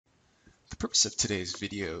The purpose of today's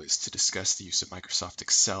video is to discuss the use of Microsoft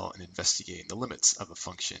Excel in investigating the limits of a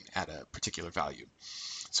function at a particular value.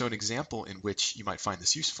 So an example in which you might find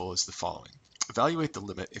this useful is the following. Evaluate the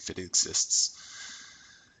limit if it exists.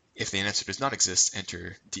 If the answer does not exist,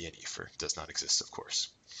 enter DNE for does not exist, of course.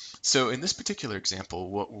 So in this particular example,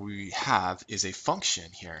 what we have is a function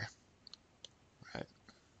here, right,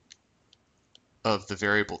 of the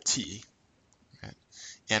variable t, right,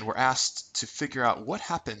 and we're asked to figure out what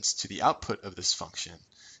happens to the output of this function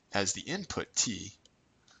as the input t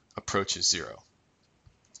approaches 0.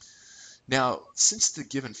 Now, since the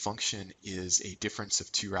given function is a difference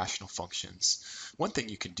of two rational functions, one thing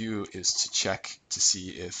you can do is to check to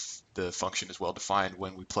see if the function is well defined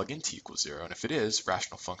when we plug in t equals 0. And if it is,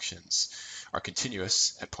 rational functions are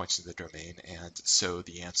continuous at points in the domain, and so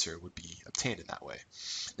the answer would be obtained in that way.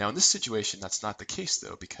 Now, in this situation, that's not the case,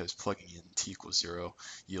 though, because plugging in t equals 0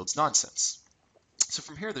 yields nonsense. So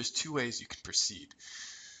from here, there's two ways you can proceed.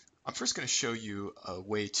 I'm first going to show you a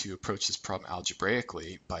way to approach this problem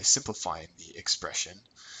algebraically by simplifying the expression.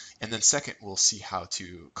 And then second, we'll see how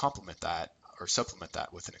to complement that or supplement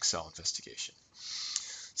that with an Excel investigation.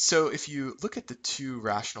 So if you look at the two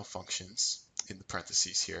rational functions in the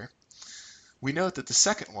parentheses here, we know that the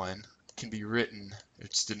second one can be written,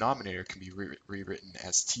 its denominator can be rewritten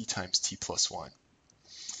as t times t plus 1.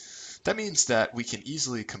 That means that we can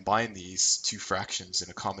easily combine these two fractions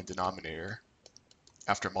in a common denominator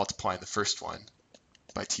after multiplying the first one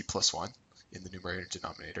by t plus 1 in the numerator and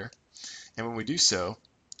denominator. And when we do so,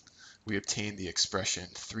 we obtain the expression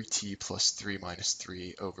 3t plus 3 minus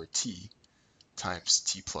 3 over t times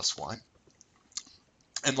t plus 1.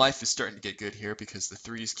 And life is starting to get good here because the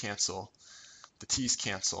 3's cancel, the t's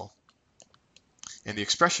cancel, and the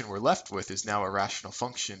expression we're left with is now a rational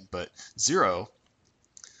function, but 0,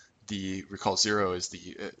 recall 0 is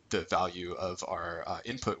the value of our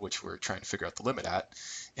input, which we're trying to figure out the limit at,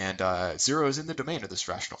 and 0 is in the domain of this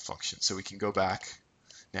rational function. So we can go back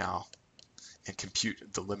now and compute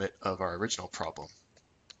the limit of our original problem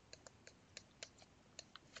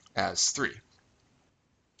as 3.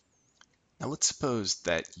 Now let's suppose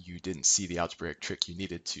that you didn't see the algebraic trick you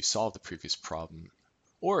needed to solve the previous problem,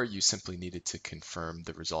 or you simply needed to confirm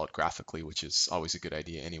the result graphically, which is always a good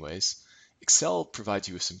idea anyways. Excel provides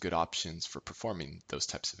you with some good options for performing those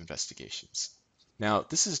types of investigations. Now,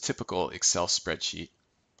 this is a typical Excel spreadsheet,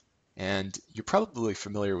 and you're probably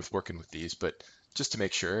familiar with working with these, but just to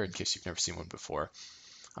make sure, in case you've never seen one before,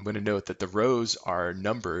 I'm going to note that the rows are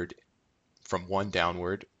numbered from 1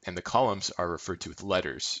 downward, and the columns are referred to with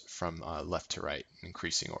letters from left to right, in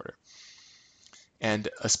increasing order. And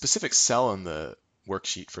a specific cell in the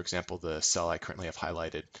worksheet, for example, the cell I currently have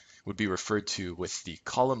highlighted, would be referred to with the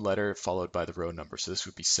column letter followed by the row number. So this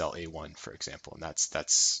would be cell A1, for example, and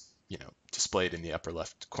that's displayed in the upper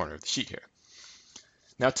left corner of the sheet here.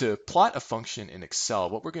 Now to plot a function in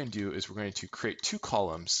Excel, what we're going to do is we're going to create two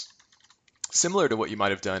columns similar to what you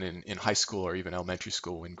might have done in high school or even elementary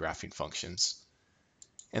school when graphing functions.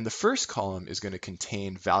 And the first column is going to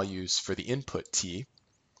contain values for the input t,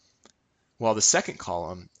 while the second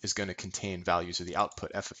column is going to contain values of the output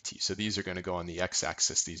f of t. So these are going to go on the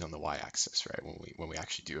x-axis, these on the y-axis, right, when we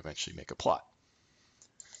actually do eventually make a plot.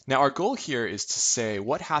 Now our goal here is to say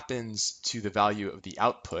what happens to the value of the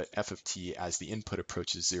output f of t as the input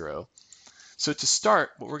approaches 0. So to start,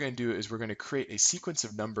 what we're going to do is we're going to create a sequence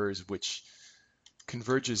of numbers which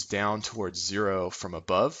converges down towards 0 from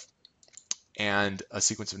above, and a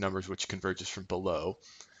sequence of numbers which converges from below,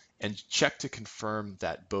 and check to confirm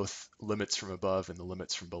that both limits from above and the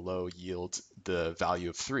limits from below yield the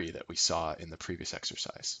value of 3 that we saw in the previous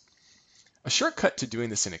exercise. A shortcut to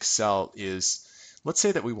doing this in Excel is, let's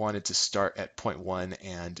say that we wanted to start at 0.1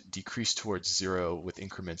 and decrease towards 0 with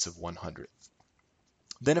increments of 100th.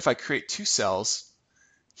 Then if I create two cells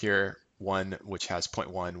here, one which has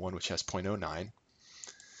 0.1, one which has 0.09,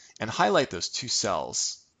 and highlight those two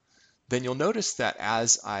cells, then you'll notice that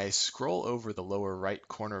as I scroll over the lower right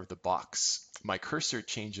corner of the box, my cursor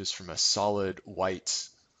changes from a solid white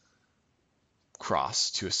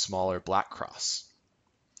cross to a smaller black cross.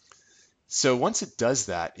 So once it does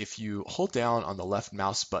that, if you hold down on the left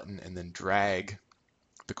mouse button and then drag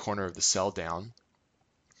the corner of the cell down,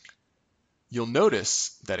 you'll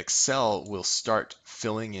notice that Excel will start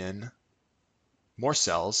filling in more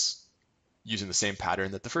cells using the same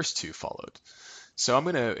pattern that the first two followed. So I'm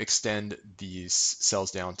going to extend these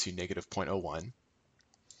cells down to negative 0.01.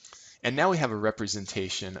 And now we have a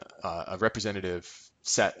representation, a representative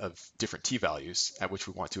set of different t values at which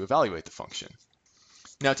we want to evaluate the function.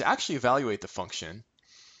 Now to actually evaluate the function,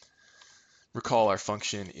 recall our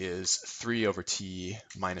function is 3 over t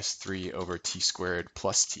minus 3 over t squared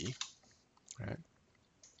plus t. right?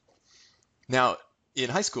 Now, in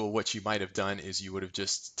high school, what you might have done is you would have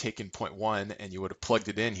just taken point 1 and you would have plugged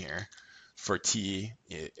it in here for t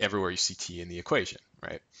everywhere you see t in the equation,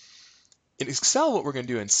 right? In Excel, what we're going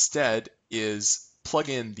to do instead is plug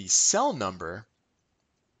in the cell number,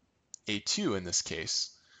 A2 in this case,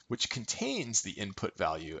 which contains the input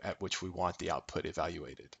value at which we want the output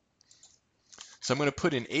evaluated. So I'm going to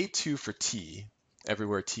put in A2 for t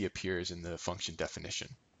everywhere t appears in the function definition.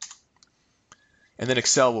 And then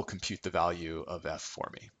Excel will compute the value of f for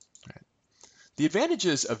me. Right? The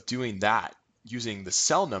advantages of doing that, using the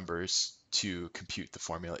cell numbers to compute the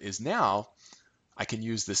formula, is now I can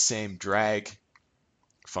use the same drag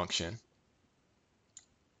function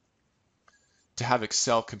to have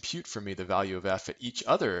Excel compute for me the value of f at each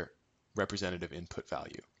other representative input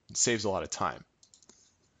value. It saves a lot of time.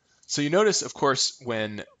 So you notice, of course,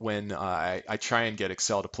 when I try and get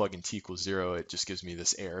Excel to plug in t equals 0, it just gives me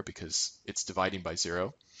this error because it's dividing by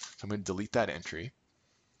 0. So I'm going to delete that entry.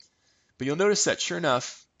 But you'll notice that sure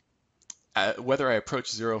enough, whether I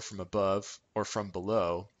approach 0 from above or from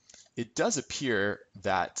below, it does appear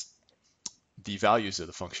that the values of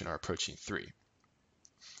the function are approaching 3.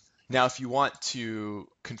 Now, if you want to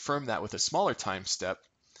confirm that with a smaller time step,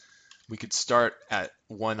 we could start at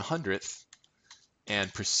 1/100th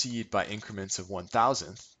and proceed by increments of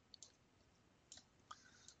 1,000th.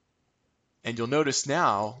 And you'll notice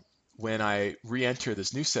now, when I re-enter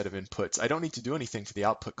this new set of inputs, I don't need to do anything to the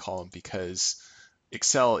output column because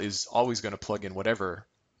Excel is always going to plug in whatever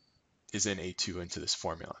is in A2 into this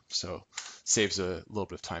formula. So saves a little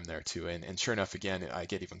bit of time there too. And sure enough, again, I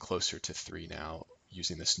get even closer to 3 now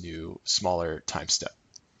using this new smaller time step.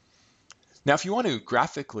 Now, if you want to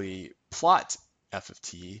graphically plot f of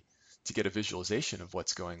t to get a visualization of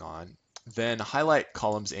what's going on, then highlight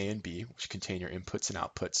columns A and B, which contain your inputs and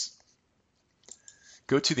outputs.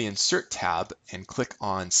 Go to the Insert tab and click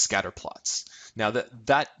on Scatter Plots. Now,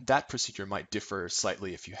 that procedure might differ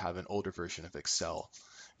slightly if you have an older version of Excel,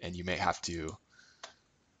 and you may have to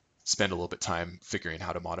spend a little bit of time figuring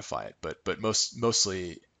how to modify it, but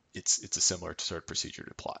mostly it's a similar sort of procedure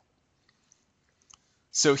to plot.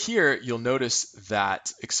 So here you'll notice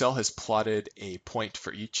that Excel has plotted a point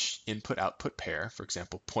for each input-output pair. For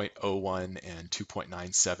example, 0.01 and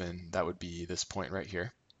 2.97, that would be this point right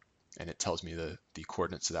here. And it tells me the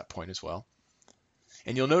coordinates of that point as well.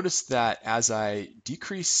 And you'll notice that as I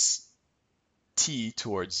decrease t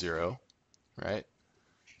towards 0, right,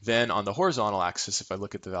 then on the horizontal axis, if I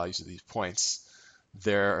look at the values of these points,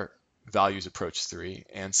 their values approach 3.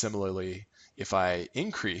 And similarly, if I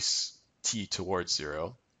increase t towards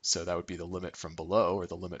 0, so that would be the limit from below or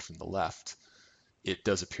the limit from the left, it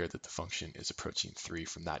does appear that the function is approaching 3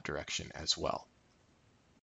 from that direction as well.